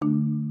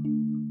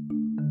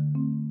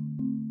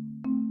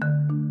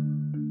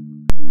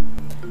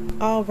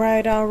All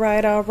right.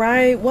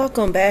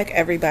 Welcome back,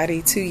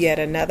 everybody, to yet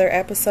another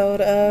episode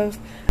of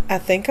I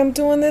Think I'm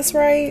Doing This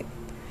Right.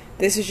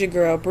 This is your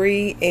girl,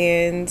 Bree,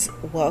 and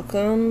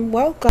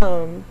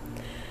welcome.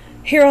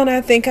 Here on I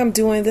Think I'm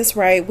Doing This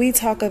Right, we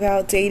talk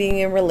about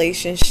dating and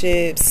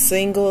relationships,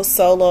 single,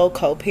 solo,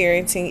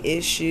 co-parenting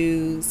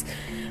issues,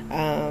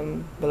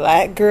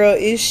 black girl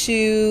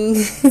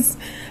issues,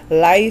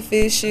 life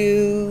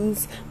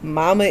issues,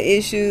 mama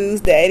issues,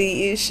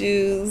 daddy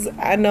issues.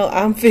 I know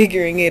I'm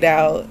figuring it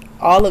out.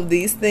 All of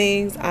these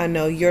things, I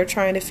know you're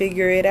trying to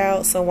figure it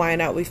out, so why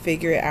not we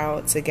figure it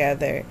out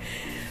together?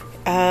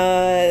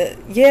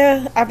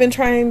 I've been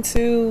trying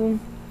to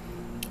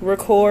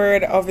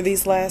record over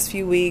these last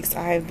few weeks.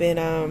 I've been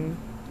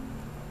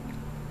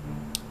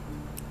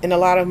in a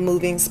lot of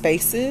moving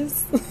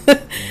spaces,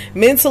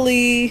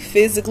 mentally,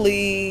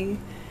 physically,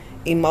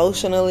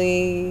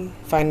 emotionally,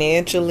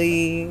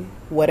 financially,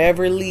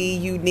 whateverly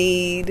you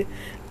need.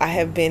 I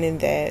have been in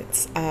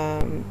that.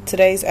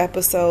 Today's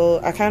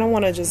episode, I kind of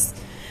want to just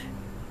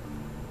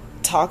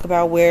talk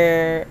about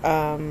what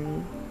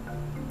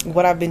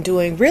I've been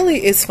doing. Really,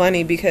 it's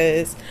funny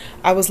because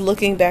I was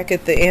looking back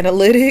at the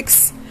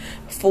analytics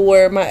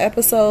for my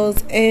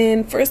episodes,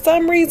 and for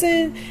some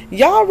reason,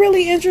 y'all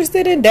really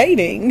interested in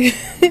dating.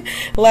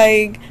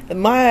 Like,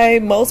 my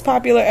most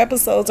popular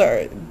episodes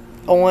are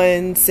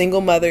on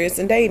single mothers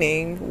and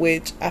dating,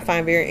 which I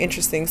find very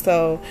interesting.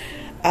 So,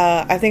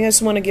 I think I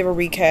just want to give a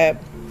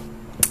recap.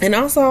 And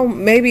also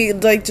maybe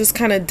like just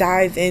kind of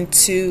dive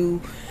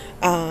into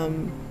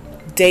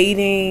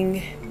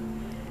dating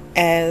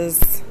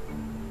as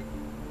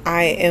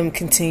I am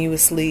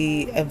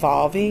continuously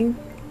evolving,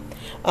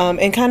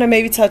 and kind of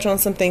maybe touch on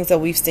some things that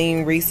we've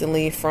seen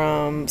recently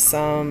from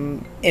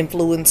some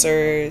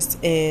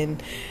influencers in,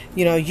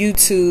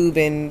 YouTube,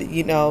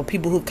 and,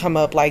 people who've come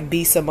up like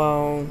B.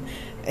 Simone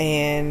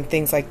and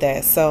things like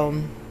that. So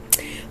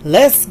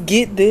let's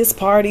get this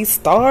party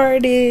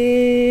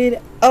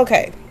started.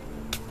 Okay.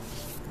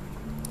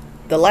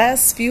 The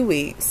last few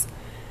weeks,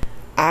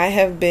 I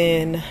have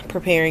been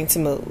preparing to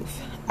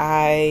move.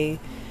 I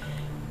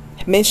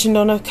mentioned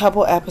on a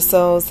couple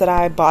episodes that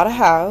I bought a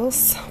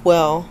house.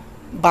 Well,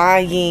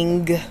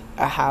 buying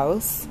a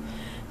house.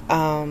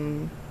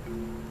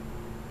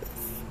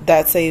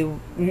 That's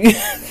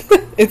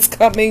it's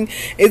coming.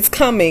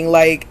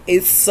 Like,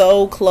 it's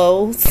so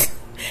close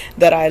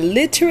that I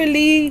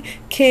literally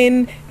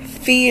can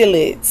feel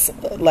it.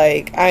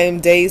 Like, I am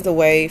days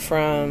away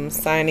from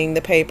signing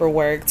the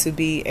paperwork to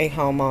be a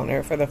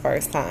homeowner for the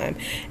first time,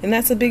 and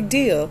that's a big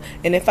deal.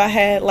 And if I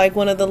had like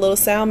one of the little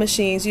sound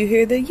machines, you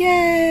hear the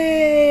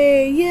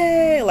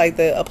yay, like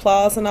the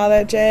applause and all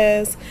that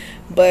jazz.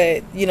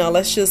 But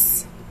let's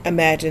just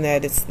imagine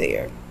that it's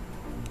there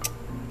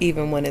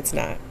even when it's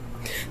not.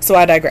 So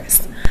I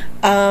digress.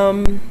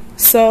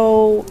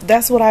 So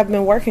that's what I've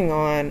been working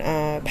on,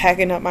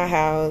 packing up my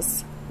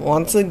house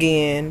once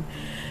again,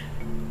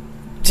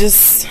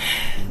 just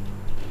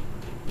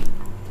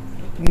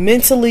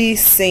mentally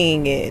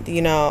seeing it.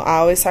 I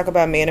always talk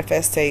about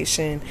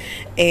manifestation,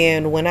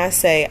 and when I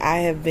say I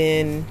have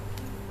been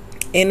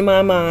in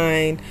my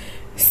mind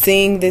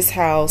seeing this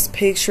house,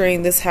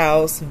 picturing this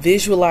house,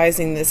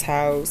 visualizing this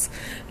house,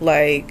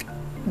 like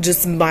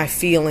just my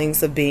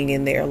feelings of being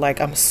in there.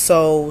 Like, I'm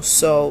so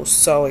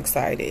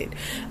excited.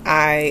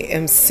 I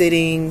am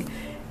sitting,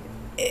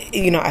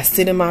 I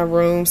sit in my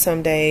room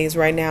some days.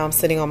 Right now I'm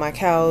sitting on my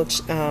couch.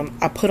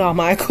 I put all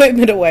my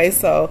equipment away,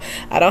 so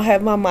I don't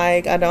have my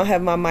mic. I don't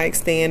have my mic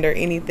stand or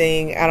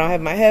anything. I don't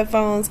have my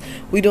headphones.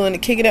 We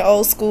kicking it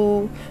old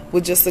school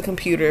with just the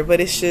computer. But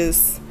it's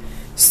just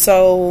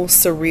so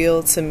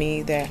surreal to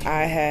me that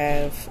I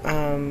have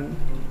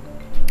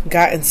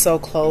gotten so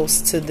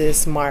close to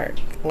this mark.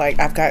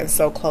 Like, I've gotten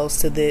so close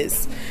to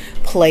this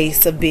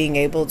place of being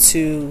able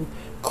to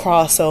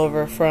cross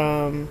over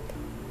from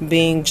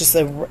being just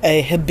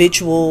a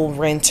habitual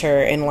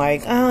renter and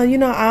like, I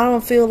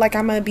don't feel like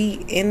I'm gonna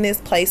be in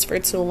this place for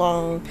too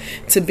long,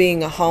 to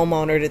being a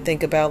homeowner, to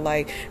think about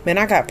like, man,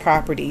 I got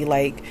property.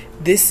 Like,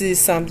 this is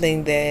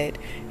something that,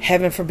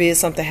 heaven forbid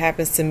something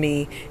happens to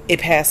me, it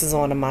passes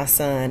on to my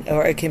son,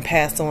 or it can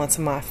pass on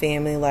to my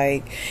family.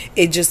 Like,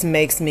 it just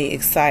makes me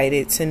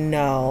excited to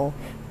know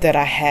that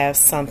I have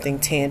something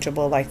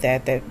tangible like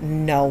that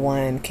no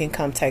one can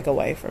come take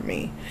away from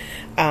me.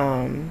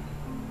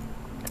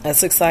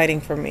 That's exciting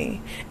for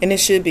me, and it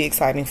should be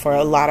exciting for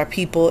a lot of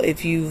people.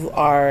 If you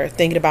are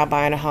thinking about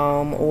buying a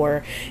home,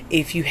 or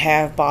if you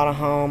have bought a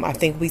home, I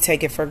think we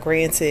take it for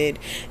granted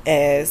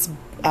as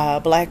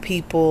black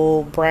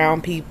people,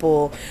 brown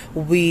people.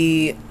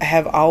 We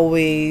have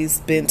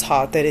always been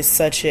taught that it's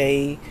such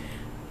a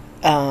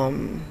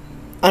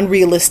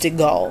unrealistic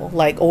goal,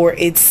 like, or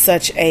it's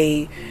such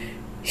a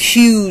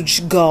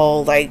huge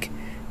goal. Like,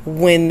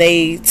 when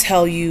they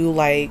tell you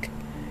like,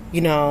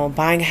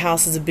 buying a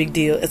house is a big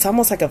deal, it's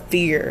almost like a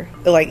fear.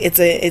 Like, it's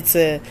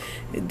a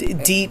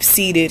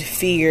deep-seated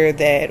fear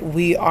that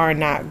we are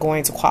not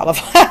going to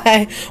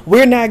qualify.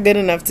 We're not good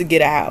enough to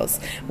get a house,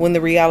 when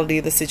the reality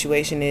of the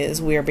situation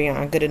is we're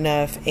beyond good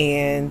enough,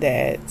 and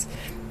that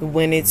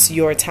when it's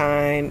your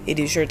time, it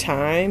is your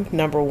time,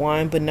 number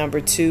one. But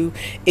number two,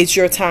 it's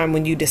your time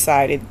when you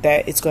decided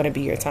that it's going to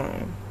be your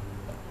time.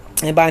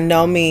 And by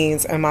no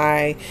means am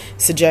I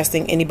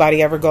suggesting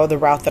anybody ever go the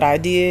route that I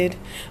did.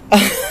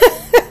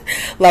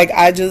 Like,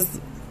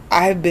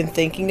 I've been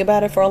thinking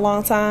about it for a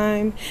long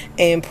time,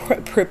 and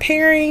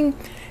preparing.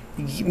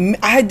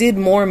 I did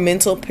more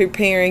mental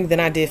preparing than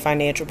I did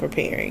financial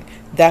preparing.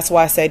 That's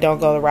why I say don't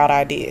go the route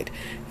I did.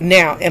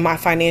 Now, am I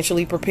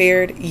financially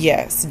prepared?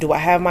 Yes. Do I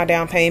have my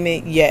down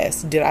payment?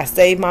 Yes. Did I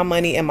save my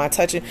money? Am I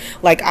touching?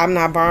 Like, I'm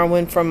not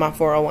borrowing from my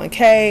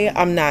 401k.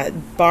 I'm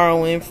not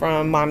borrowing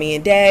from mommy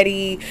and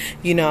daddy.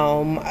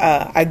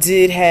 I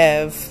did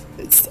have,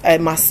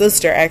 my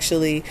sister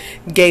actually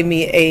gave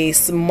me a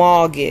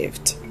small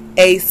gift.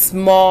 A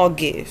small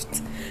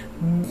gift.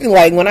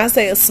 Like, when I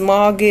say a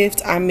small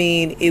gift, I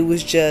mean, it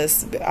was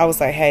just, I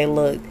was like, hey,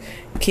 look,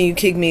 can you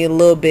kick me a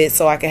little bit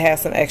so I can have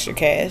some extra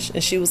cash?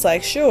 And she was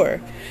like, sure.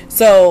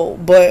 So,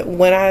 but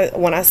when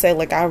I say,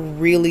 like, I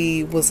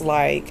really was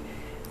like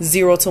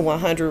 0 to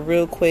 100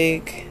 real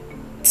quick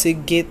to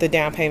get the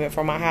down payment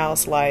for my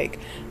house, like,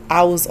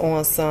 I was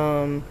on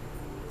some,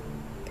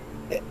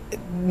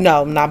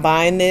 no, not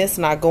buying this,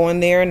 not going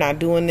there, not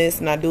doing this,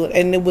 not doing.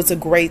 And it was a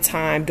great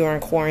time during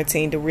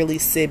quarantine to really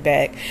sit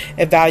back,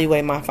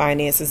 evaluate my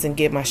finances, and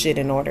get my shit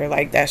in order.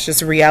 Like, that's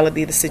just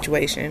reality of the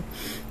situation.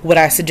 Would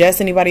I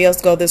suggest anybody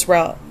else go this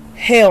route?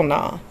 Hell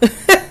no.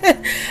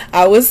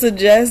 I would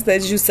suggest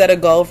that you set a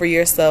goal for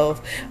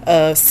yourself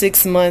of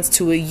 6 months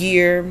to a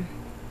year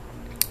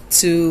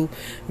to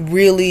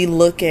really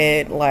look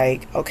at,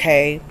 like,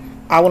 okay,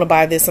 I want to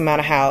buy this amount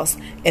of house,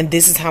 and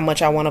this is how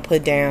much I want to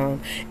put down.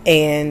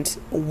 And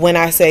when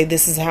I say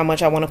this is how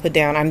much I want to put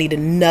down, I need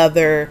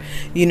another,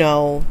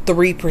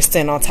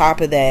 3% on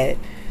top of that,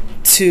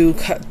 to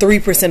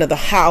 3% of the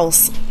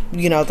house,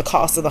 the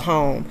cost of the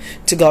home,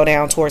 to go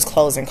down towards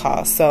closing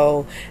costs,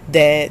 so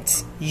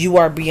that you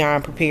are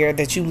beyond prepared,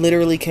 that you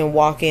literally can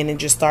walk in and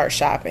just start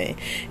shopping.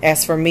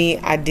 As for me,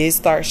 I did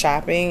start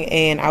shopping,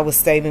 and I was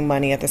saving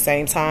money at the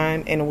same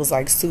time, and it was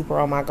like super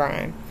on my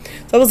grind.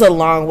 So it was a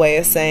long way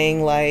of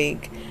saying,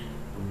 like,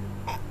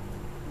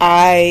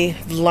 I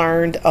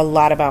learned a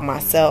lot about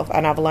myself,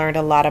 and I've learned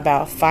a lot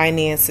about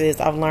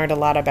finances. I've learned a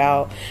lot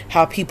about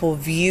how people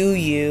view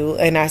you,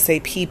 and I say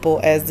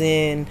people as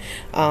in,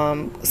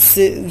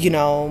 mortgage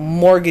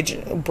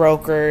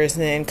brokers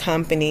and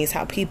companies,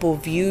 how people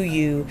view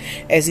you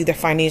as either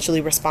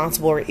financially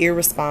responsible or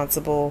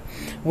irresponsible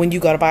when you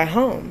go to buy a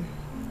home.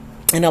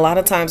 And a lot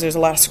of times there's a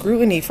lot of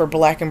scrutiny for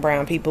Black and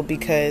brown people,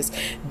 because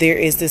there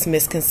is this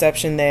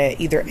misconception that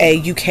either A,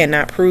 you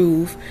cannot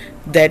prove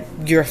that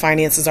your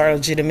finances are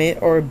legitimate,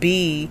 or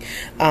B,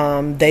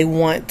 they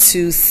want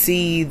to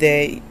see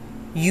that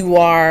you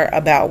are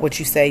about what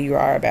you say you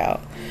are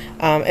about.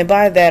 And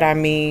by that I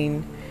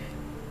mean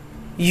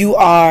you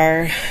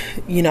are,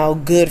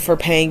 good for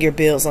paying your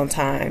bills on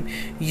time.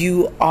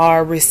 You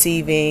are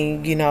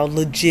receiving,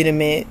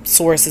 legitimate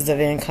sources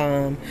of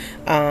income.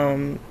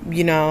 And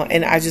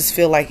I just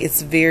feel like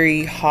it's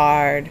very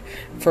hard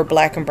for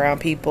Black and brown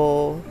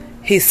people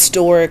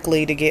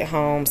historically to get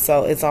home.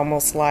 So it's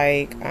almost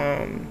like,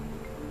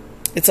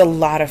 it's a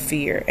lot of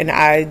fear. And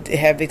I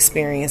have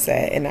experienced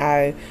that, and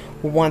I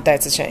want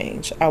that to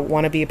change. I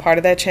want to be a part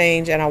of that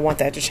change, and I want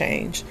that to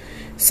change.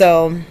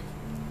 So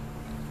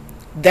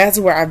that's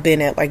where I've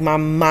been at. Like, my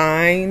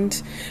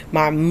mind,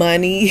 my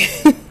money,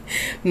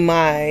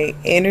 my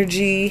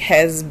energy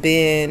has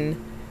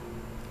been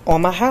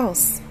on my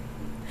house.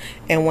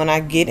 And when I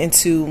get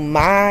into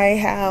my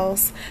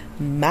house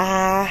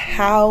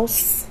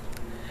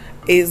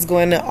is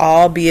going to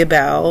all be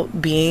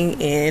about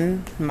being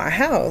in my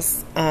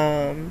house.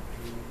 And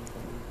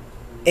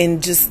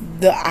just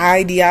the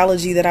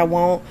ideology that I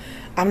want.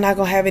 I'm not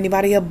going to have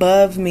anybody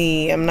above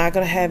me. I'm not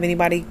going to have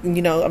anybody,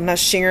 I'm not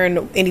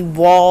sharing any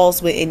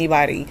walls with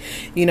anybody.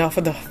 For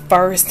the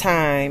first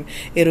time,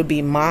 it'll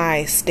be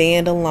my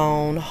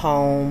standalone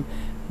home,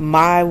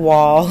 my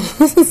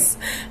walls,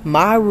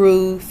 my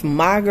roof,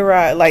 my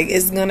garage. Like,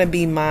 it's going to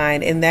be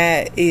mine. And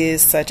that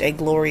is such a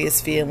glorious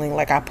feeling.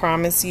 Like, I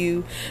promise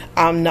you,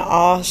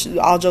 all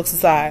jokes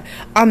aside,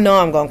 I know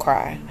I'm going to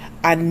cry.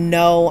 I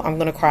know I'm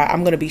going to cry.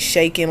 I'm going to be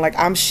shaking. Like,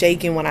 I'm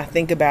shaking when I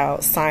think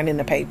about signing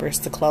the papers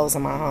to close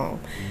on my home.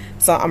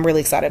 So I'm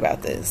really excited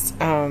about this.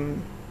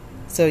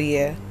 So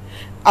yeah,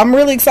 I'm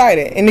really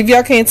excited. And if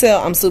y'all can't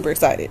tell, I'm super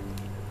excited.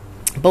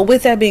 But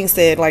with that being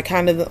said, like,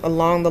 kind of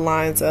along the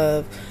lines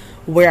of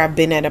where I've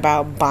been at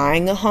about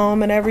buying a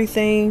home and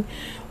everything,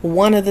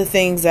 one of the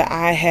things that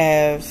I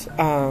have,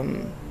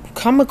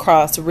 come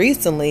across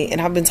recently,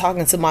 and I've been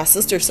talking to my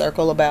sister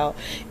circle about,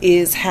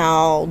 is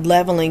how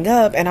leveling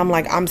up, and I'm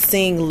like, I'm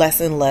seeing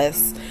less and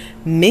less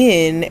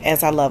men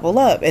as I level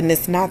up. And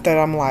it's not that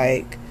I'm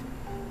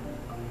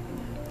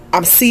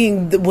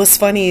seeing, what's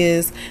funny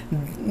is,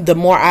 the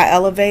more I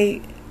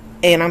elevate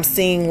and I'm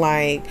seeing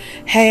like,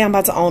 hey, I'm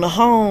about to own a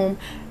home,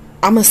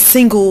 I'm a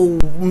single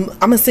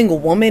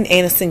woman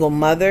and a single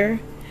mother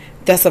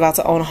that's about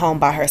to own a home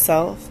by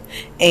herself,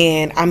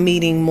 and I'm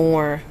meeting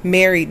more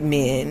married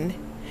men,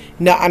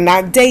 No, I'm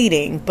not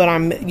dating, but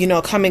I'm,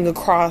 coming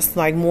across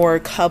like more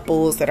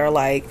couples that are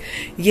like,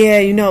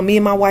 yeah, me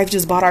and my wife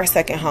just bought our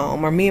second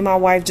home, or me and my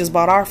wife just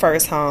bought our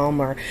first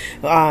home, or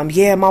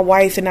yeah, my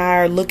wife and I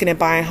are looking at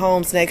buying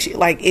homes next year.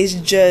 Like, it's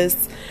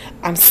just,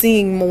 I'm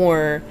seeing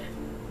more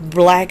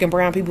black and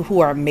brown people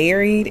who are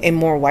married and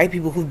more white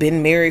people who've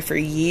been married for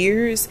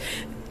years.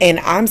 And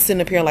I'm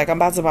sitting up here like, I'm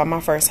about to buy my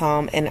first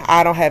home and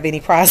I don't have any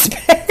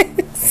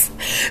prospects.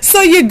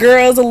 So your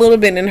girl's a little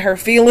bit in her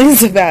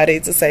feelings about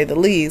it, to say the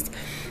least.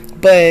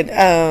 But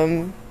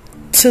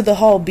to the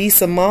whole B.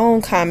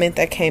 Simone comment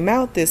that came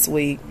out this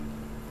week,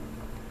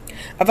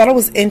 I thought it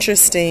was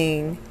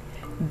interesting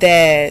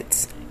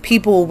that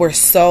people were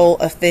so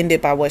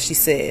offended by what she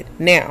said.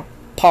 Now,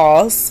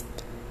 pause.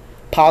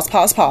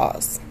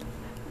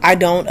 I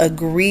don't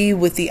agree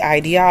with the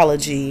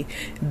ideology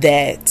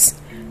that...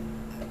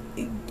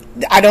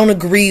 I don't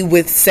agree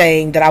with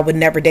saying that I would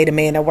never date a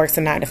man that works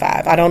a 9 to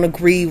 5. I don't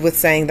agree with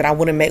saying that I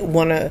wouldn't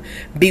want to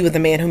be with a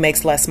man who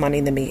makes less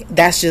money than me.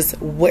 That's just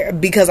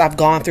because I've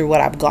gone through what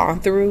I've gone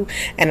through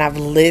and I've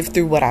lived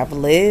through what I've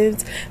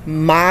lived.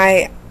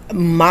 My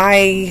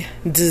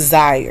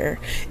desire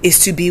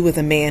is to be with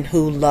a man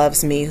who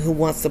loves me, who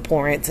wants to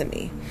pour into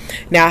me.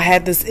 Now, I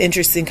had this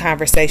interesting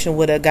conversation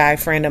with a guy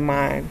friend of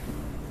mine,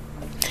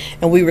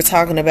 and we were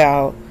talking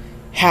about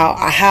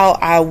how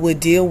I would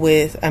deal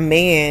with a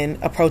man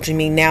approaching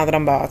me now that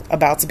I'm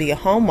about to be a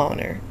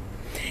homeowner.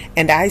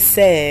 And I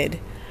said,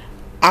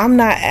 I'm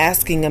not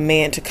asking a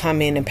man to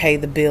come in and pay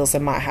the bills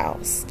in my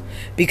house,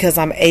 because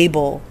I'm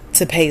able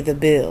to pay the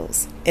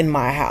bills in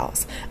my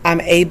house.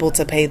 I'm able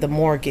to pay the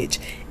mortgage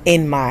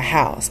in my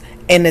house,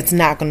 and it's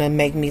not going to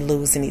make me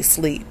lose any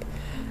sleep.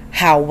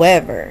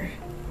 However,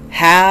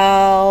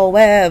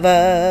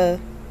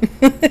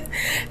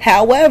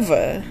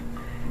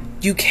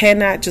 you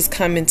cannot just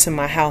come into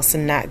my house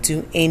and not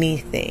do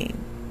anything.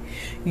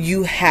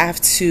 You have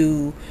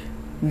to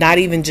not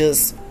even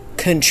just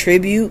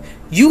contribute.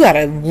 You got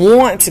to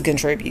want to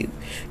contribute.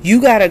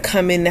 You got to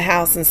come in the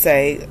house and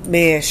say,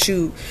 man,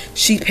 shoot,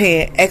 she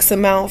paying X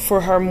amount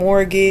for her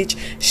mortgage.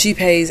 She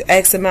pays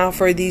X amount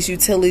for these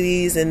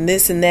utilities and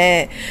this and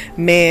that.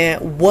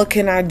 Man, what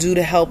can I do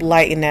to help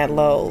lighten that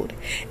load?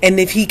 And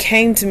if he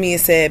came to me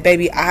and said,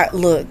 baby, I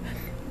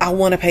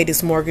want to pay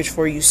this mortgage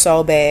for you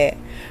so bad,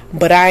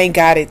 but I ain't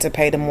got it to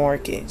pay the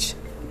mortgage.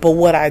 But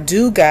what I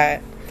do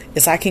got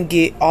is I can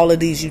get all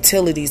of these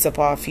utilities up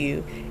off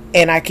you,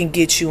 and I can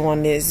get you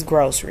on this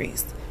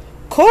groceries.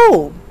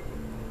 Cool.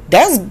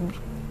 That's,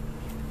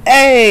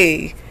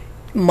 hey,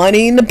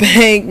 money in the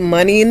bank,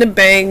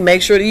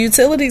 make sure the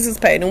utilities is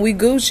paid and we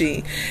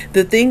Gucci.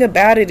 The thing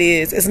about it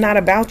is, it's not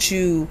about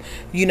you,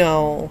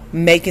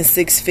 making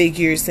six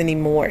figures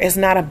anymore. It's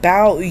not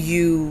about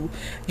you,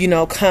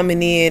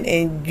 coming in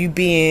and you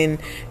being,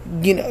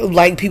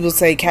 like people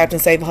say, Captain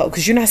Save a Hoe,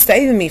 because you're not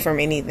saving me from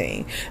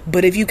anything.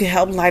 But if you can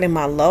help lighten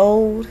my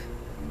load,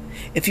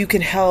 if you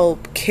can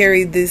help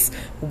carry this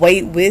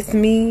weight with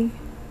me,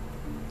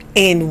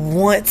 and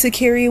want to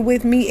carry it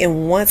with me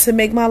and want to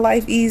make my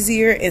life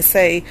easier, and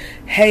say,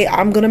 hey,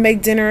 I'm going to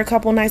make dinner a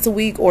couple nights a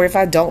week, or if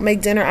I don't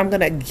make dinner, I'm going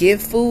to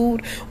give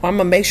food, or I'm going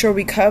to make sure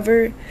we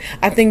cover.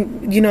 I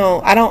think,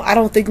 I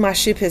don't think my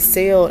ship has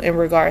sailed in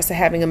regards to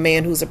having a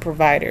man who's a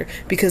provider,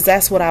 because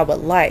that's what I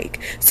would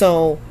like.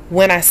 So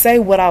when I say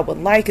what I would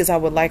like is I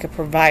would like a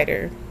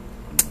provider,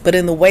 but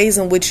in the ways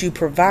in which you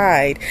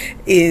provide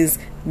is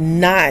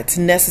not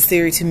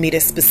necessary to meet a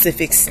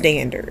specific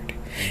standard.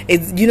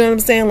 It's, you know what I'm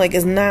saying? Like,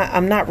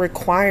 I'm not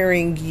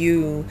requiring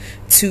you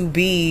to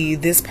be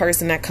this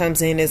person that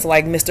comes in as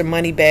like Mr.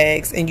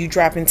 Moneybags and you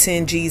dropping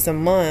 10 G's a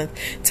month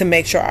to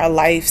make sure our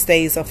life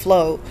stays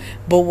afloat.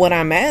 But what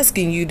I'm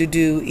asking you to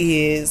do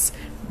is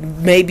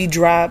maybe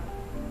drop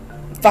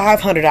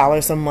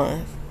 $500 a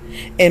month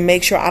and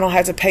make sure I don't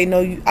have to pay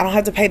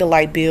the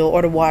light bill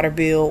or the water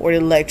bill or the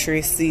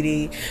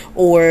electricity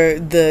or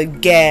the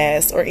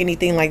gas or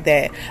anything like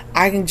that.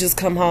 I can just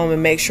come home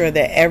and make sure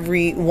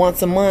that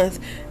once a month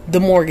the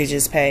mortgage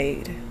is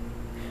paid.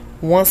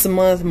 Once a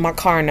month my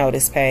car note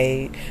is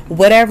paid.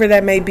 Whatever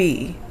that may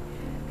be.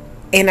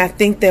 And I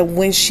think that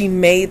when she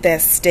made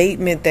that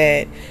statement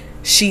that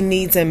she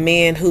needs a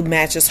man who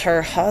matches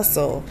her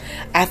hustle,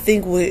 I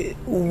think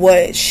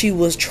what she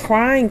was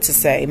trying to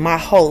say, my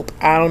hope,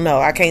 I don't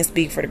know, I can't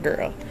speak for the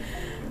girl,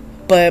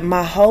 but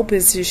my hope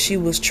is that she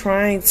was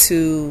trying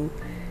to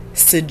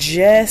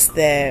suggest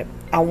that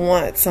I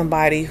want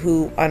somebody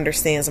who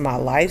understands my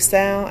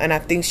lifestyle. And I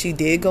think she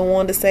did go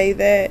on to say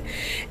that,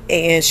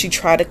 and she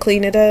tried to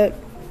clean it up.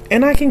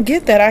 And I can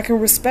get that. I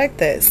can respect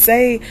that.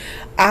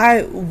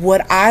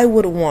 What I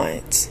would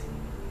want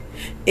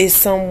is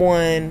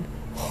someone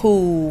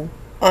who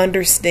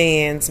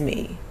understands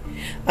me,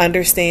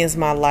 understands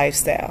my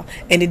lifestyle,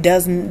 and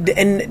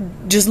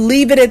just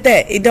leave it at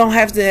that. It don't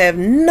have to have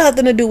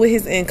nothing to do with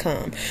his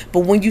income.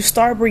 But when you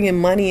start bringing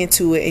money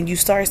into it and you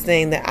start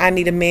saying that I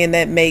need a man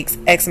that makes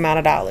X amount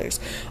of dollars,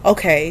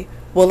 okay,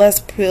 well, let's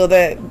peel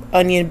that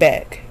onion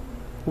back.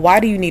 Why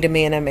do you need a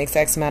man that makes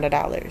X amount of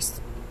dollars?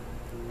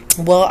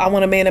 Well, I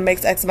want a man that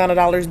makes X amount of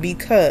dollars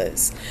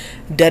because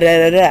da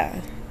da da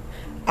da.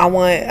 I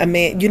want a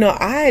man,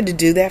 I had to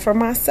do that for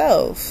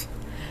myself.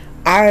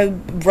 I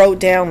wrote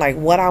down like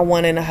what I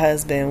want in a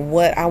husband,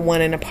 what I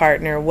want in a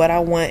partner, what I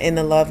want in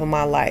the love of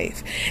my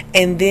life.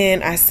 And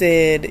then I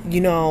said,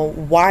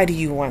 why do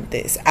you want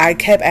this? I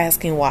kept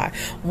asking why.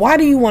 Why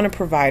do you want a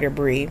provider,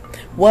 Bree?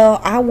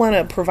 Well, I want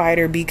a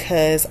provider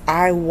because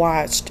I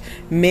watched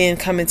men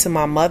come into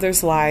my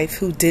mother's life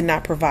who did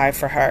not provide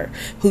for her,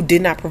 who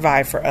did not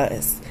provide for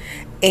us.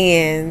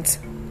 And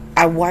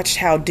I watched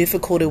how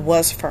difficult it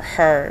was for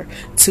her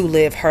to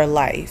live her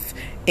life,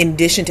 in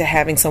addition to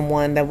having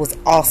someone that was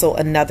also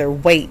another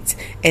weight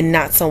and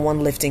not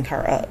someone lifting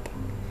her up.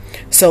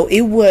 So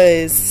it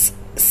was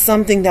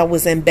something that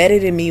was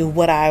embedded in me,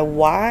 what I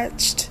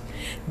watched,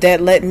 that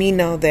let me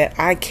know that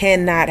I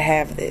cannot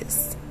have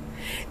this.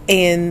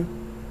 And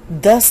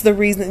thus the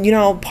reason,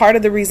 part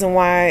of the reason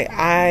why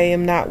I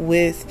am not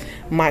with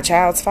my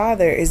child's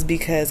father is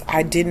because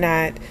I did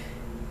not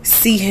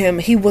see him.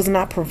 He was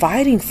not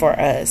providing for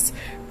us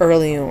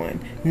early on.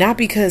 Not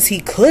because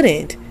he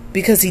couldn't,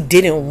 because he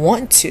didn't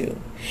want to.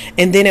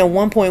 And then at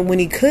one point when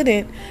he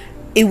couldn't,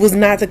 it was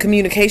not the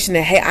communication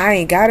that, hey, I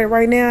ain't got it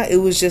right now. It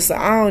was just,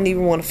 I don't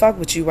even want to fuck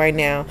with you right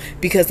now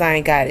because I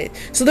ain't got it.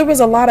 So there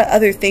was a lot of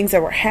other things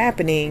that were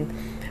happening,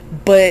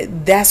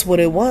 but that's what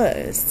it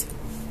was.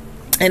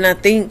 And I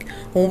think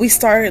when we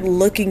started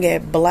looking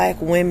at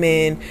black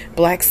women,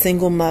 black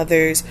single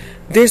mothers,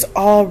 there's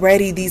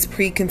already these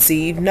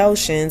preconceived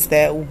notions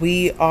that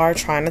we are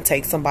trying to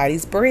take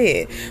somebody's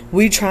bread.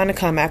 We're trying to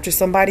come after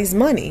somebody's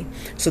money.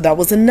 So that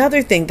was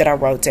another thing that I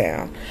wrote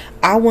down.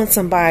 I want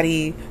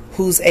somebody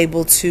who's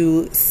able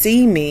to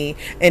see me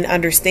and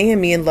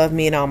understand me and love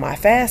me in all my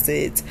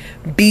facets,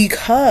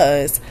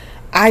 because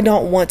I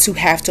don't want to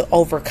have to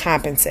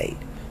overcompensate,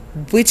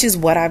 which is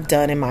what I've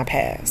done in my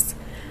past.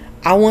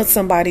 I want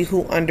somebody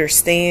who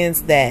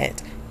understands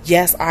that,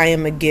 yes, I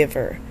am a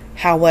giver.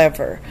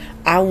 However,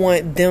 I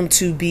want them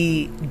to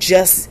be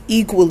just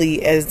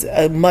equally as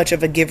much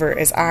of a giver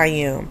as I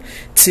am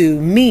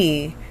to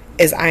me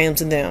as I am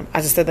to them.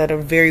 I just said that in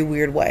a very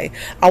weird way.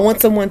 I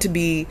want someone to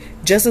be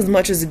just as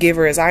much as a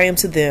giver as I am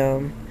to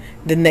them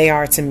than they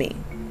are to me.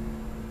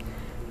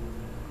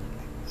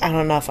 I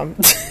don't know if I'm...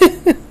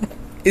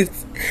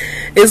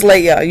 It's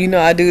late, y'all.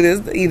 I do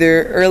this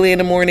either early in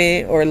the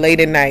morning or late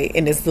at night,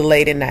 and it's the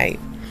late at night.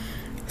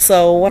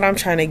 So what I'm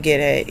trying to get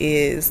at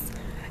is,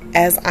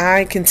 as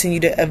I continue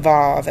to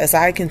evolve, as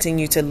I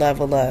continue to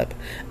level up,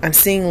 I'm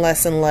seeing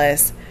less and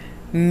less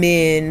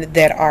men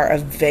that are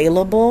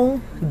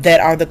available, that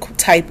are the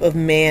type of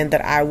man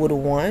that I would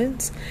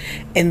want.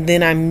 And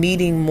then I'm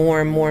meeting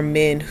more and more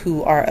men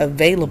who are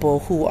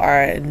available, who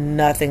are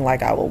nothing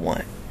like I would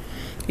want.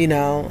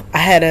 I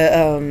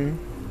had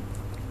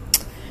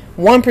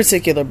one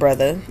particular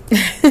brother.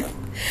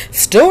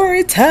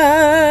 Story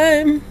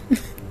time.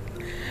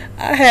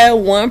 I had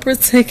one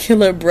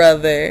particular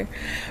brother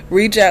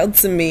reach out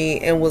to me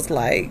and was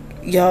like,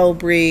 yo,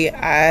 Bree,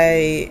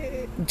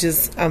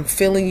 I'm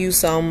feeling you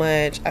so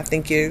much. I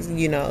think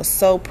you're,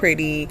 so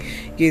pretty.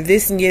 You're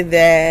this and you're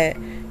that.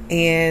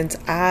 And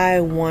I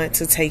want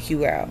to take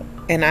you out.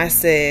 And I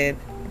said,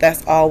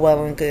 that's all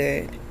well and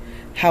good.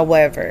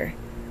 However,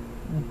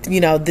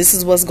 this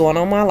is what's going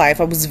on in my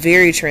life. I was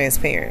very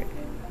transparent.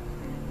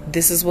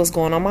 This is what's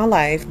going on in my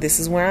life. This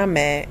is where I'm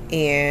at.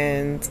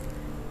 And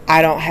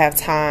I don't have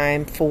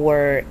time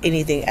for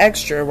anything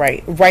extra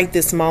right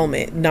this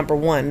moment. Number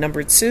one.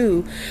 Number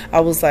two, I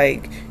was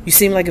like, you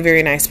seem like a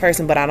very nice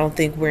person, but I don't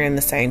think we're in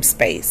the same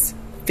space.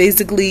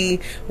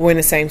 Physically, we're in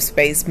the same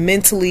space.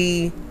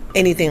 Mentally,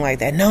 anything like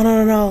that.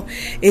 No.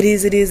 It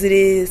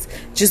is.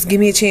 Just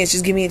give me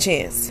a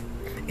chance.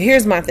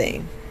 Here's my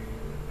thing.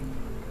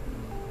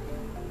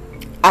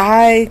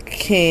 I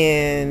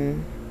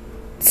can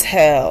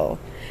tell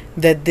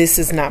that this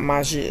is not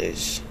my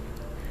judge.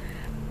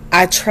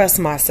 I trust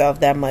myself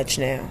that much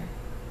now.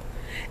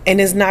 And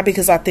it's not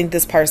because I think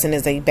this person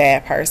is a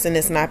bad person.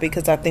 It's not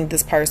because I think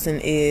this person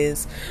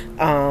is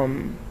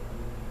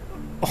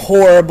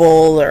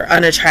horrible or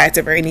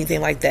unattractive or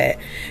anything like that.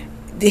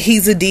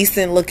 He's a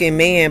decent looking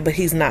man, but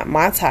he's not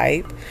my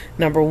type,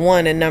 number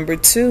one. And number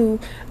two,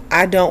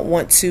 I don't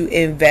want to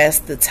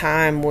invest the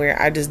time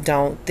where I just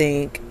don't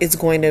think it's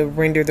going to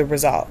render the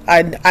result.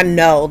 I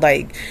know,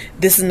 like,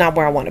 this is not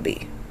where I want to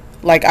be.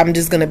 Like, I'm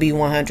just going to be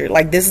 100.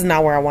 Like, this is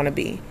not where I want to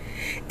be.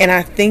 And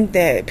I think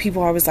that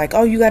people are always like,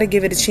 oh, you got to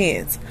give it a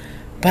chance.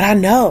 But I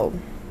know.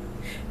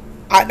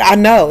 I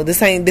know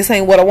this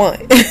ain't what I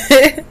want.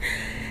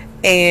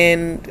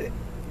 And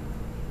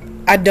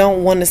I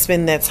don't want to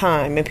spend that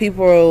time. And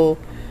people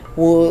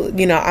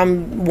will,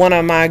 I'm one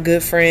of my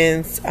good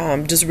friends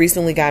just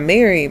recently got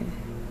married.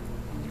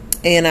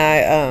 And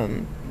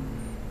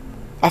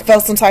I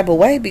felt some type of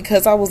way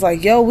because I was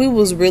like, yo, we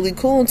was really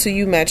cool until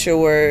you met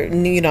your,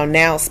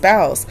 now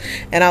spouse.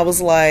 And I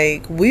was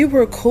like, we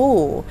were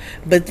cool.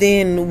 But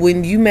then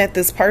when you met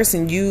this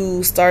person,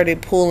 you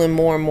started pulling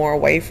more and more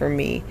away from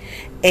me.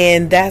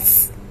 And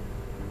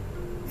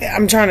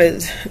I'm trying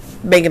to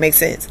make it make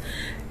sense.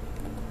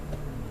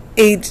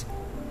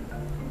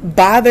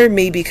 bothered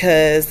me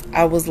because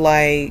I was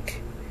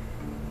like,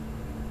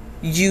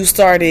 you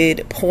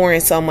started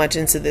pouring so much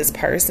into this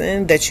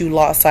person that you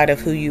lost sight of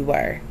who you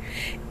were.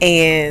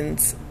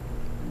 And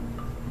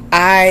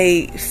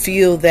I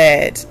feel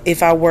that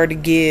if I were to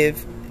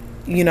give,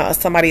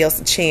 somebody else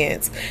a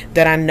chance,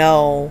 that I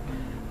know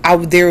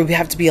there would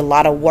have to be a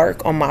lot of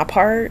work on my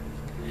part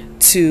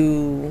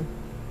to,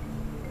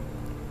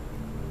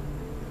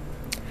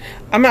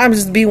 I'm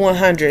just be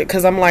 100,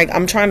 because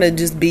I'm trying to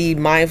just be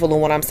mindful of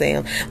what I'm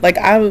saying. Like,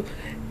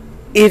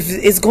 if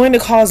it's going to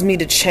cause me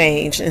to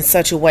change in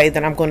such a way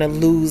that I'm going to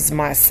lose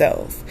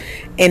myself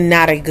in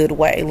not a good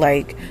way.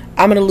 Like,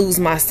 I'm going to lose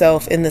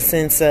myself in the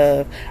sense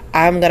of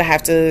I'm going to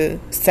have to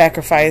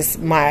sacrifice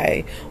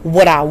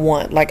what I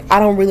want. Like, I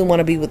don't really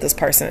want to be with this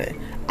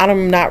person.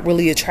 I'm not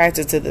really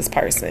attracted to this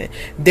person.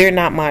 They're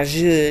not my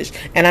judge.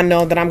 And I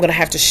know that I'm going to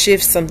have to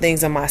shift some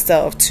things in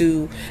myself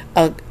to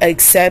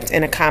accept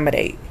and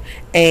accommodate.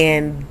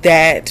 And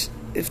that,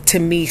 to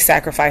me,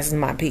 sacrifices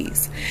my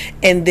peace.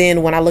 And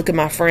then when I look at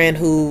my friend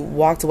who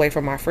walked away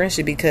from my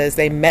friendship because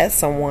they met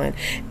someone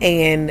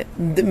and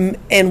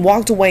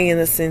walked away in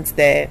the sense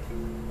that,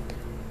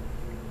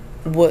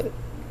 what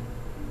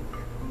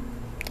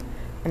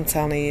I'm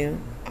telling you,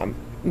 I'm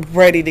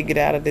ready to get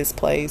out of this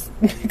place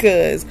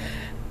because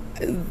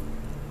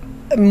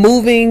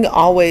moving,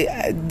 always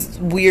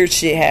weird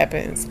shit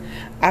happens.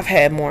 I've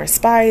had more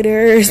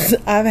spiders.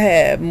 I've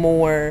had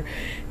more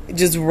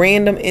just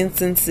random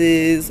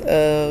instances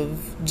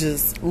of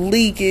just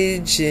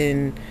leakage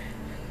and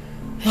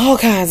all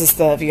kinds of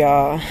stuff,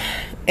 y'all.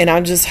 And I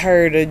just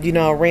heard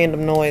a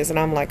random noise, and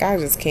I'm like, I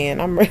just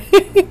can't. I'm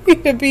ready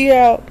to be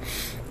out.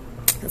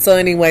 So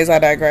anyways, I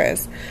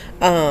digress.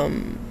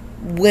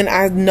 When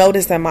I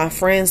noticed that my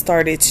friends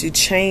started to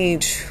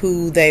change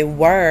who they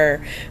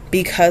were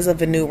because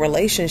of a new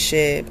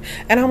relationship,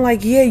 and I'm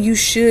like, yeah, you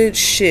should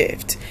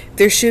shift.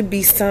 There should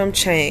be some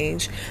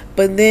change.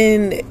 But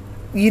then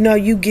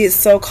you get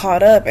so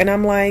caught up, and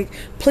I'm like,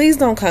 please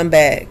don't come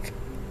back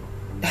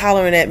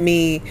hollering at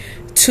me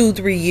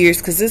 2-3 years,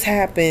 because this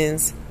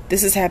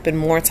has happened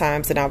more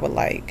times than I would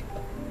like.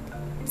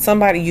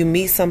 You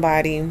meet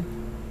somebody,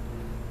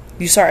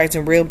 you start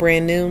acting real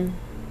brand new,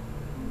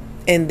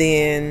 and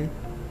then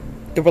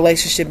the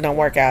relationship don't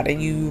work out, and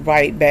you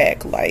write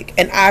back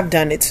and I've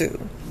done it too,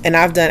 and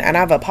I've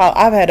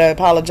had to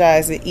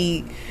apologize and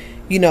eat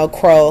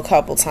crow a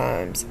couple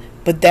times.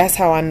 But that's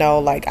how I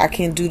know, I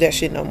can't do that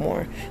shit no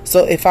more.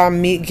 So if I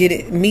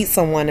meet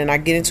someone and I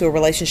get into a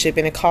relationship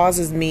and it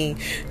causes me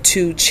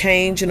to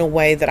change in a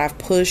way that I've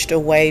pushed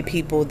away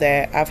people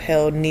that I've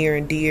held near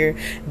and dear,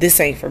 this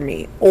ain't for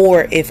me.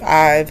 Or if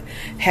I've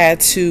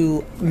had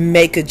to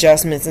make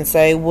adjustments and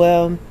say,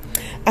 well,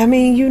 I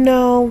mean,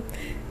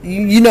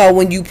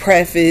 when you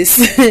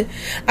preface,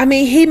 I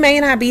mean, he may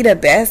not be the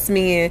best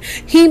man.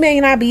 He may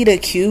not be the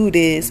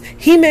cutest.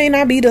 He may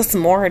not be the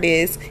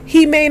smartest.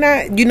 He may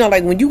not,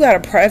 when you got to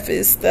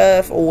preface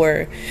stuff,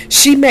 or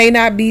she may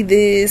not be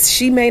this,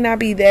 she may not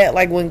be that.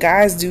 Like, when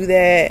guys do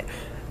that,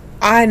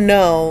 I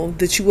know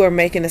that you are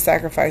making a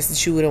sacrifice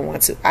that you wouldn't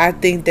want to. I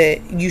think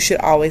that you should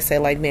always say,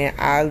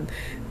 man,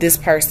 this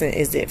person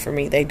is it for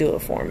me. They do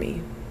it for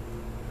me.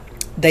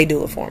 They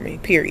do it for me,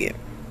 period.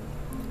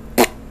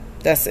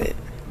 That's it.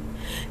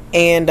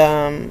 And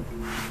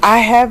I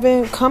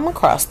haven't come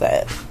across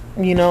that.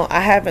 I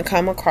haven't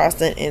come across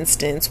an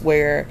instance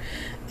where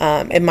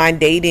in my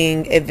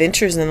dating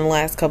adventures in the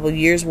last couple of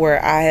years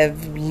where I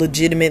have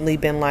legitimately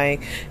been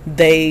like,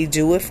 they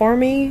do it for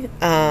me.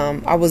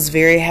 I was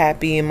very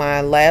happy in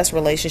my last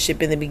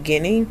relationship in the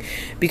beginning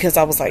because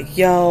I was like,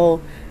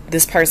 yo,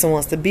 this person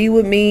wants to be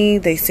with me.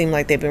 They seem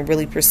like they've been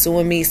really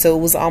pursuing me. So it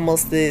was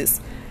almost this,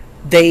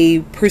 they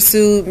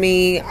pursued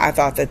me. I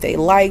thought that they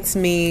liked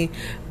me.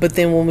 But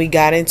then when we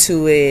got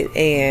into it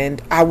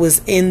and I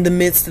was in the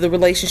midst of the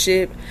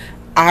relationship,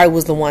 I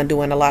was the one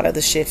doing a lot of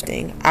the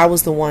shifting. I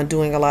was the one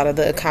doing a lot of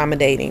the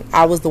accommodating.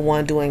 I was the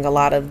one doing a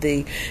lot of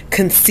the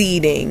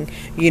conceding.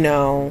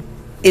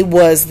 It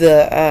was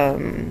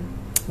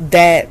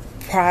that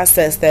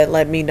process that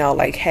let me know,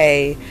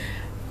 hey,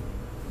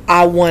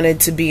 I wanted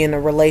to be in a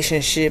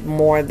relationship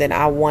more than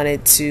I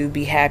wanted to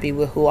be happy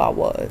with who I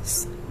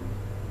was.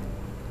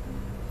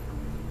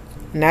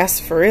 And that's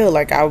for real.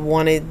 I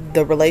wanted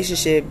the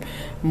relationship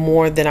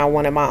more than I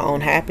wanted my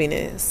own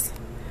happiness.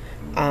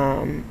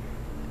 And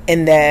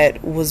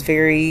that was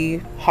very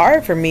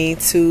hard for me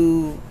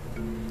to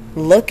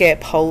look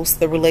at post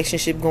the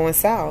relationship going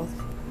south.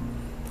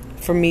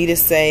 For me to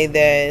say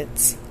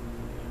that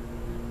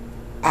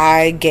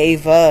I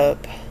gave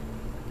up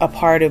a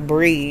part of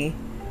Bree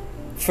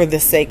for the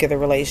sake of the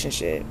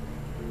relationship.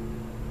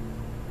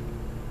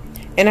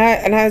 And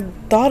I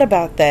thought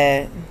about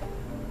that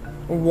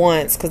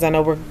once, because I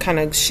know we're kind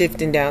of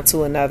shifting down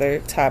to another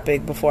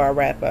topic before I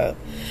wrap up,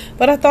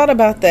 but I thought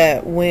about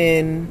that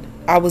when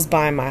I was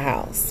buying my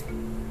house,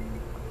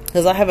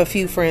 because I have a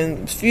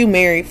few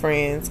married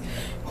friends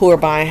who are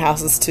buying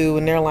houses too,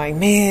 and they're like,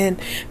 man,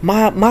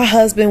 my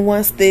husband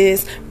wants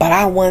this, but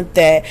I want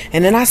that.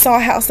 And then I saw a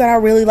house that I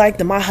really liked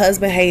and my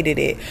husband hated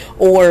it.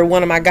 Or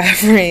one of my guy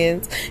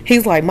friends,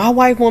 he's like, my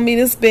wife want me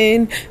to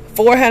spend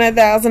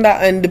 $400,000,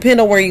 and depending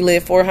on where you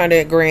live,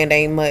 400 grand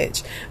ain't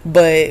much,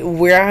 but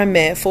where I'm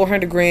at,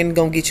 400 grand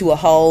gonna get you a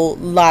whole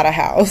lot of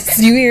house.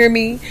 You hear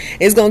me?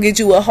 It's gonna get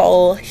you a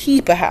whole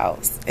heap of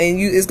house, and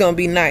it's gonna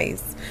be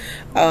nice.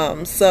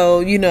 So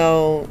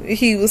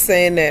he was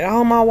saying that,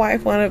 oh, my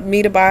wife wanted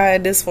me to buy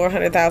this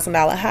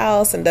 $400,000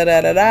 house and da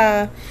da da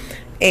da,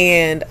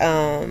 and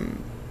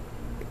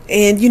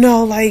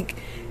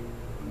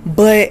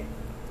but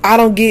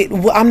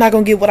I'm not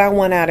gonna get what I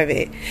want out of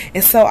it.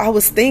 And so I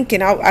was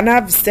thinking, I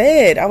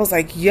was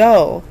like,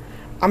 yo,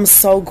 I'm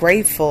so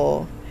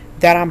grateful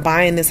that I'm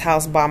buying this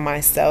house by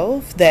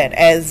myself, that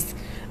as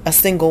a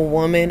single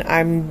woman,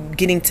 I'm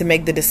getting to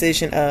make the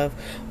decision of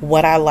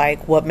what I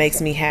like, what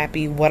makes me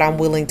happy, what I'm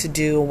willing to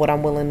do, and what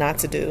I'm willing not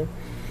to do.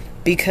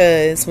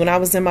 Because when I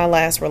was in my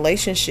last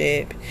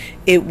relationship,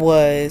 it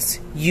was,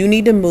 you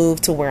need to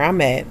move to where I'm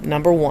at.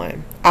 Number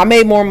one, I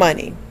made more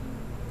money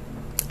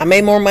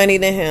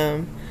than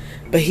him,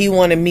 but he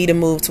wanted me to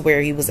move to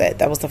where he was at.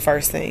 That was the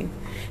first thing.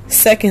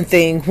 Second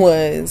thing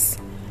was,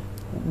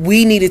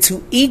 we needed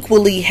to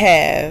equally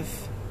have,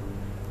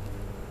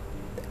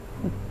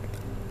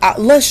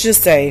 let's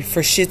just say,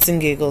 for shits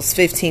and giggles,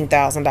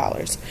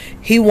 $15,000.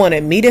 He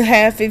wanted me to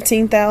have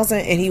 $15,000,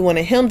 and he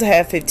wanted him to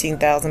have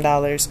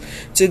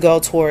 $15,000 to go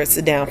towards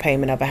the down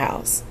payment of a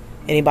house.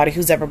 Anybody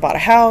who's ever bought a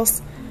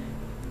house,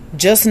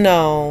 just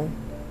know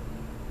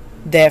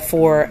that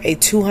for a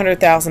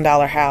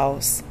 $200,000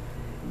 house,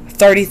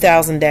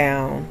 $30,000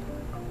 down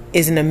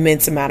is an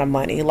immense amount of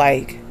money.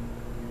 Like,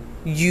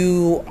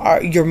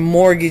 your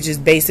mortgage is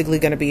basically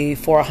going to be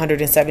for a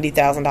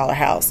 $170,000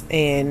 house,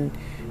 and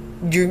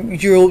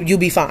you'll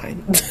be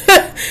fine.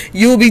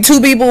 You'll be,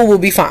 two people will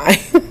be fine.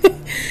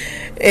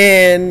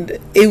 And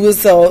he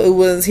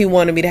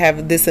wanted me to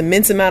have this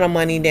immense amount of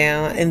money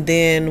down. And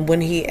then when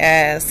he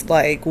asked,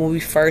 like, when we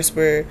first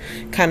were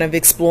kind of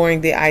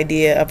exploring the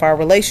idea of our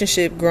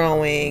relationship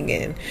growing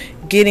and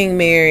getting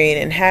married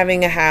and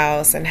having a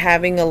house and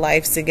having a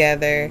life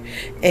together,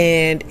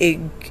 and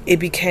it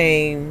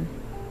became,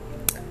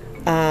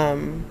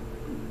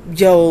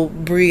 yo,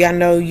 Bree, I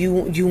know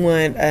you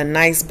want a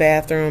nice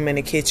bathroom and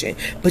a kitchen,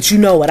 but you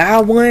know what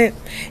I want?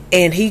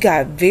 And he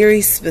got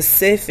very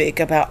specific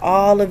about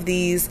all of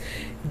these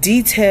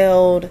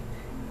detailed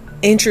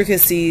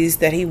intricacies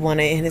that he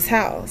wanted in his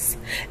house.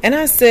 And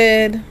I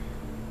said,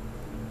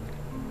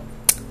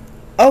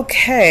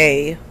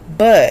 okay,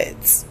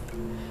 but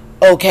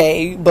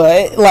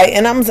like,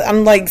 and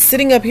I'm like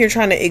sitting up here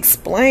trying to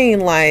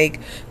explain, like,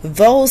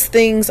 those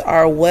things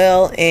are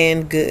well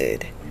and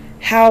good.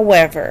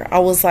 However, I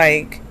was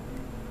like,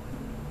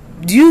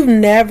 you've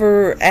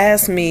never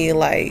asked me,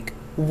 like,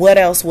 what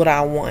else would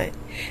I want?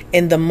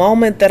 And the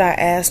moment that I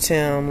asked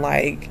him,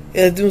 like,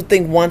 I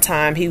think one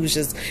time he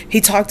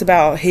talked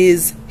about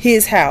his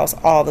house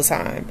all the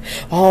time.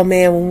 Oh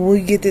man, when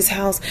we get this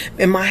house,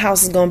 and my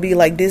house is going to be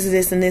like this,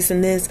 and this,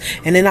 and this.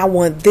 And then I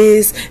want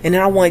this. And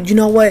then I want, you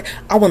know what?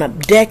 I want a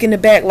deck in the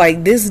back.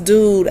 Like, this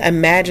dude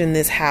imagined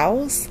this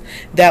house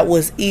that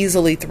was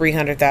easily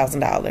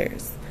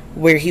 $300,000.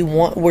 Where he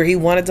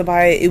wanted to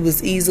buy it, it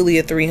was easily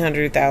a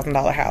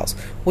 $300,000 house,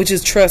 which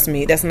is, trust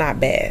me, that's not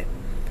bad.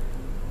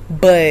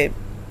 But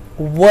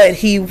what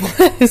he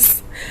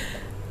was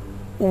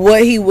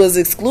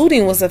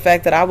excluding was the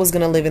fact that I was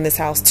going to live in this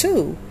house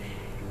too.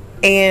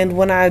 And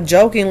when I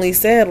jokingly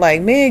said,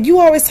 like, man, you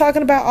always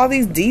talking about all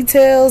these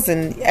details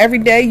and every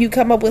day you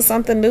come up with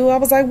something new, I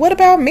was like, what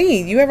about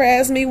me? You ever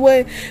ask me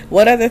what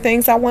other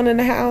things I want in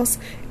the house?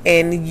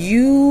 And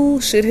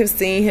you should have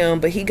seen him,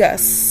 but he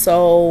got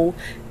so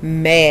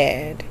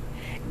mad.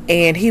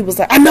 And he was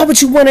like, I know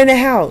what you want in the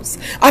house.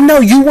 I know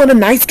you want a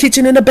nice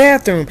kitchen and a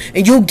bathroom,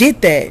 and you'll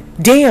get that.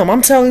 Damn,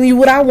 I'm telling you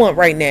what I want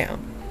right now.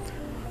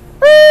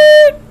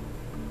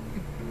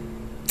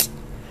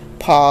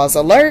 Pause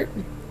alert.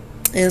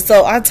 And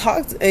so I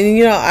talked,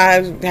 and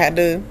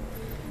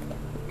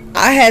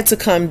I had to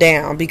come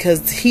down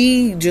because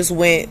he just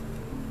went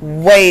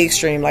way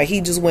extreme. Like,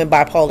 he just went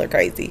bipolar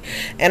crazy.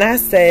 And I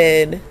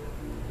said,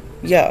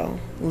 yo,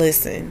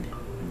 listen,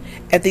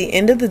 at the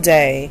end of the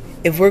day,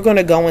 if we're going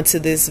to go into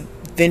this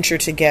venture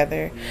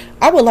together,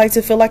 I would like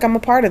to feel like I'm a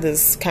part of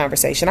this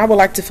conversation. I would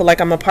like to feel like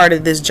I'm a part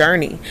of this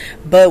journey.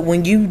 But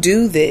when you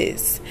do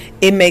this,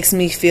 it makes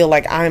me feel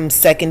like I'm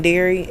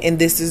secondary and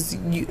this is,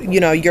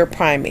 you're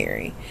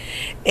primary.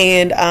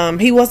 And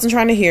he wasn't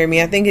trying to hear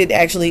me. I think it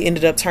actually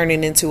ended up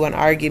turning into an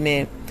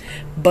argument.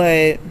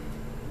 But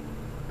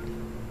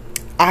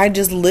I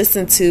just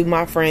listen to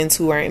my friends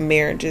who are in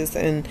marriages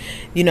and,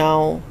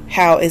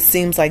 how it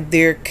seems like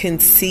they're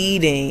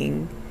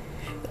conceding.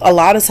 A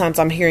lot of times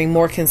I'm hearing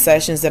more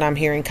concessions than I'm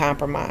hearing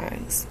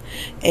compromise.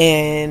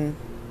 And,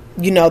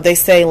 they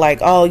say like,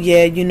 oh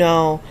yeah,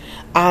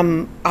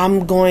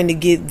 I'm going to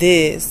get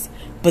this,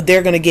 but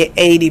they're going to get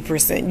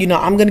 80%. You know,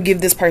 I'm going to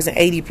give this person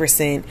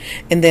 80%,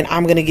 and then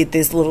I'm going to get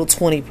this little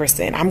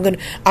 20%. I'm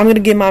going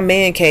to get my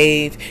man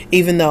cave,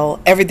 even though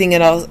everything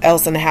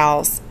else in the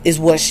house is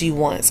what she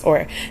wants,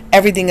 or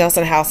everything else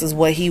in the house is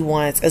what he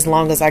wants, as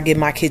long as I get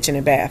my kitchen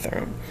and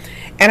bathroom.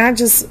 And I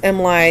just am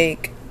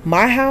like,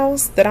 my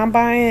house that I'm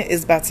buying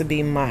is about to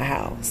be my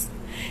house.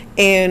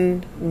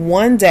 And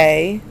one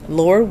day,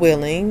 Lord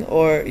willing,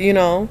 or, you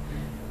know,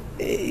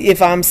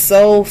 if I'm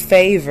so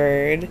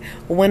favored,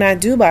 when I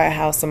do buy a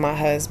house with my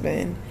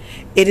husband,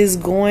 it is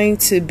going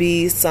to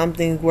be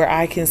something where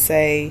I can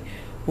say,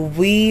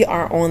 we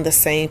are on the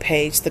same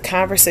page. The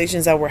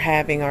conversations that we're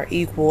having are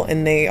equal,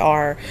 and they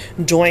are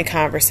joint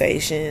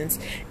conversations.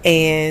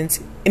 And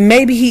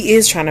maybe he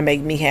is trying to make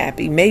me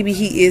happy. Maybe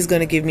he is going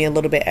to give me a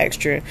little bit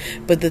extra.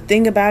 But the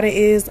thing about it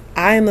is,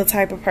 I am the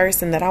type of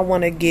person that I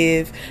want to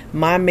give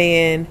my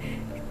man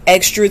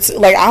extra.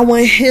 Like, I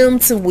want him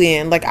to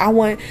win. Like, I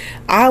want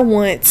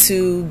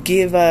to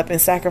give up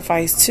and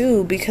sacrifice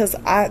too, because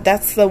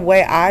that's the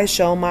way I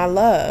show my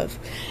love.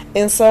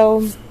 And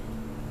so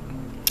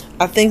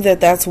I think that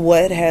that's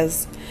what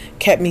has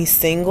kept me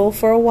single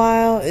for a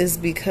while, is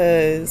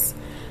because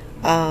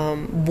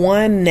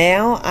one,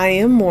 now I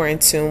am more in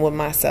tune with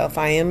myself.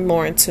 I am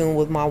more in tune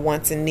with my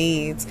wants and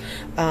needs.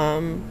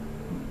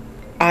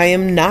 I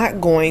am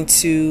not going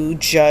to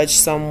judge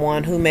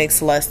someone who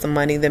makes less than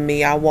money than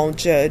me. I won't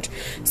judge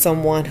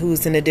someone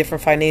who's in a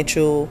different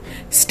financial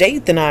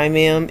state than I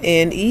am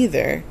in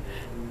either.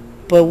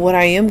 But what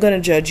I am going to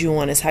judge you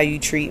on is how you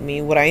treat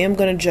me. What I am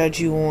going to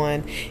judge you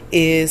on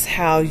is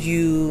how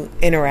you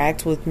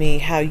interact with me,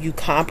 how you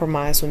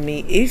compromise with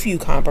me, if you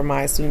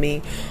compromise with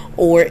me,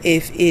 or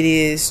if it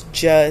is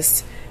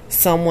just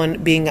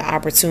someone being an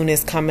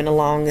opportunist coming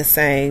along and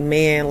saying,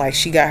 man, like,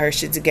 she got her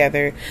shit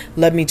together,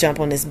 let me jump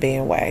on this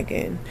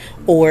bandwagon.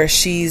 Or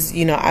she's,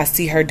 you know, I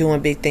see her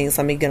doing big things,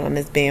 let me get on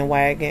this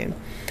bandwagon.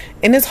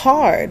 And it's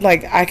hard.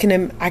 Like, I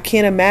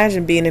can't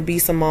imagine being in B.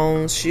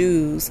 Simone's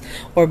shoes,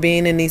 or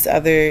being in these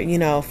other, you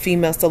know,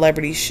 female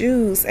celebrity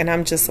shoes. And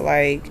I'm just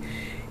like,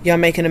 y'all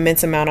making an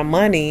immense amount of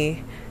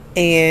money,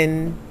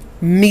 and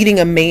meeting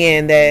a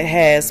man that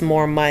has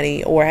more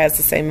money or has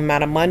the same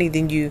amount of money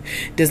than you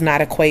does not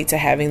equate to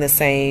having the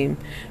same,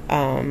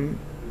 you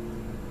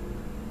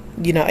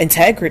know,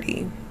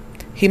 integrity.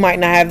 He might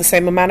not have the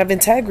same amount of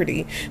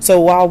integrity.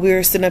 So while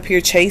we're sitting up here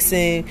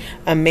chasing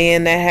a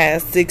man that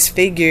has 6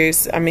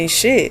 figures, I mean,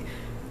 shit,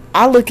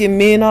 I look at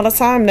men all the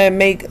time that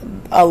make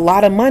a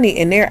lot of money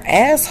and they're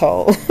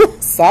assholes.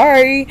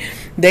 Sorry.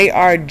 They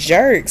are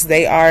jerks.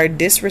 They are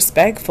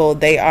disrespectful.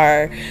 They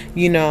are,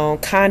 you know,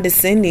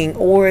 condescending,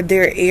 or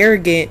they're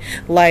arrogant.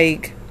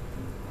 Like,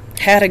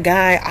 had a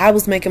guy, I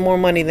was making more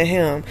money than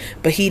him,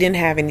 but he didn't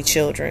have any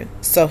children.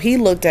 So he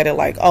looked at it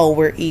like, oh,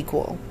 we're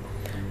equal.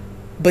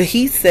 But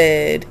he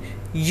said,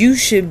 you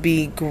should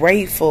be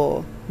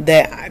grateful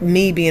that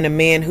me being a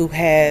man who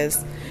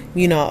has,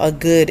 you know, a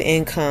good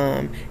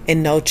income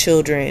and no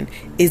children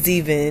is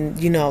even,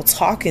 you know,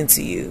 talking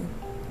to you.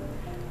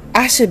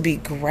 I should be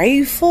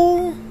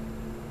grateful?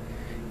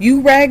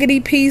 You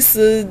raggedy piece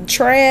of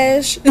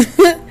trash.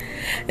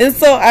 And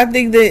so I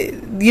think that,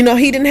 you know,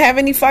 he didn't have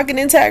any fucking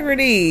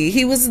integrity.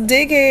 He was a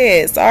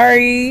dickhead.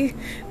 Sorry.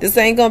 This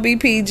ain't gonna be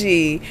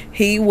PG.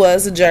 He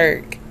was a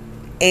jerk.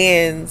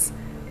 And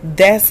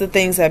that's the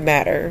things that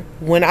matter.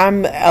 When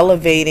I'm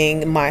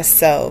elevating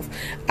myself,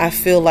 I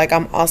feel like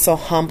I'm also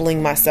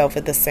humbling myself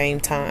at the same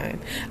time.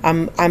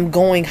 I'm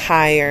going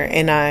higher,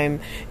 and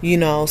I'm, you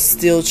know,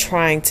 still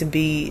trying to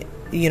be,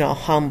 you know,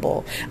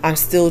 humble. I'm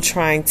still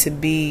trying to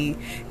be,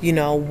 you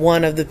know,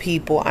 one of the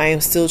people. I am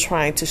still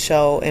trying to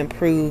show and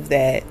prove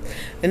that,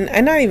 and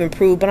not even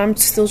prove, but I'm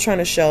still trying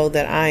to show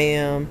that I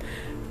am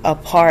a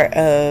part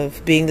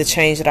of being the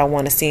change that I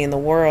want to see in the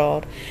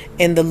world,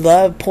 and the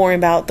love,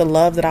 pouring out the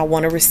love that I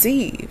want to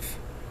receive,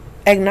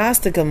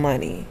 agnostic of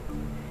money.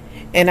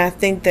 And I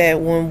think that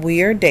when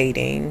we are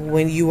dating,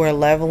 when you are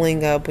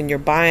leveling up, when you're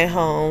buying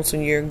homes,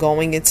 when you're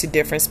going into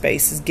different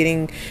spaces,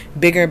 getting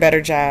bigger and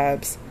better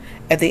jobs,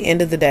 at the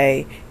end of the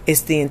day, it's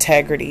the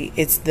integrity.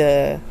 It's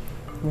the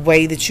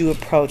way that you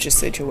approach a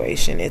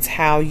situation. It's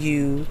how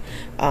you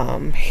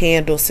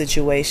handle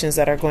situations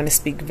that are going to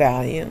speak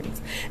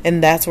volumes.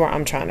 And that's where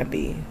I'm trying to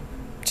be.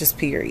 Just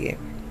period.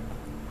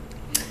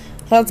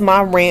 That's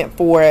my rant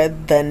for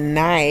the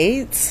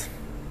night.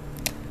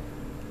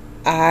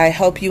 I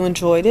hope you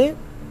enjoyed it.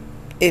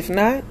 If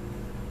not,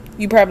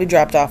 you probably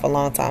dropped off a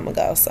long time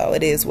ago. So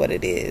it is what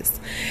it is.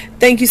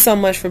 Thank you so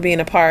much for being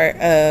a part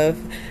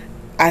of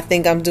I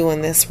Think I'm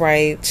Doing This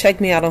Right. Check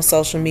me out on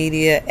social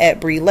media at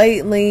Bree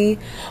Lately,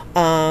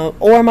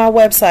 or my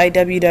website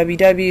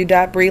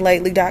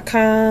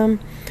www.breelately.com.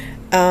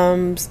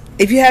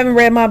 If you haven't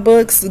read my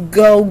books,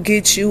 go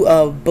get you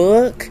a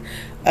book.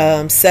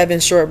 7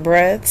 Short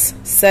Breaths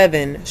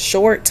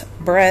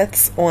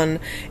on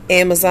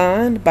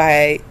Amazon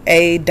by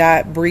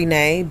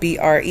A.Brenee,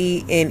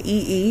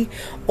 Brennee,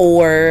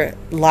 or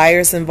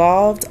Liars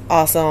Involved,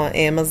 also on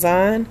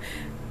Amazon.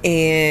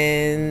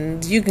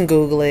 And you can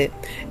Google it.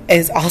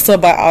 It's also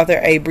by author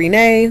A.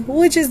 Brenee,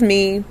 which is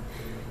me.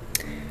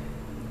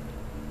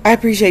 I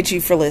appreciate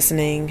you for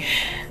listening.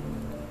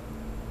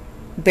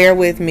 Bear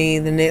with me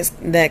the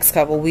next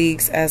couple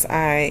weeks as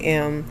I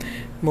am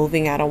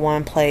moving out of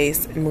one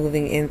place and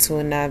moving into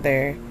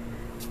another.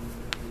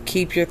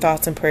 Keep your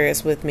thoughts and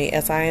prayers with me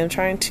as I am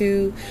trying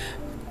to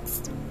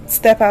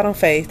step out on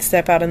faith,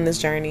 step out in this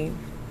journey.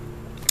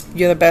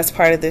 You're the best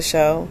part of this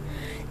show,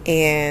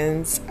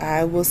 and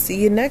I will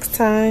see you next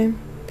time.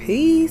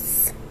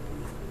 Peace.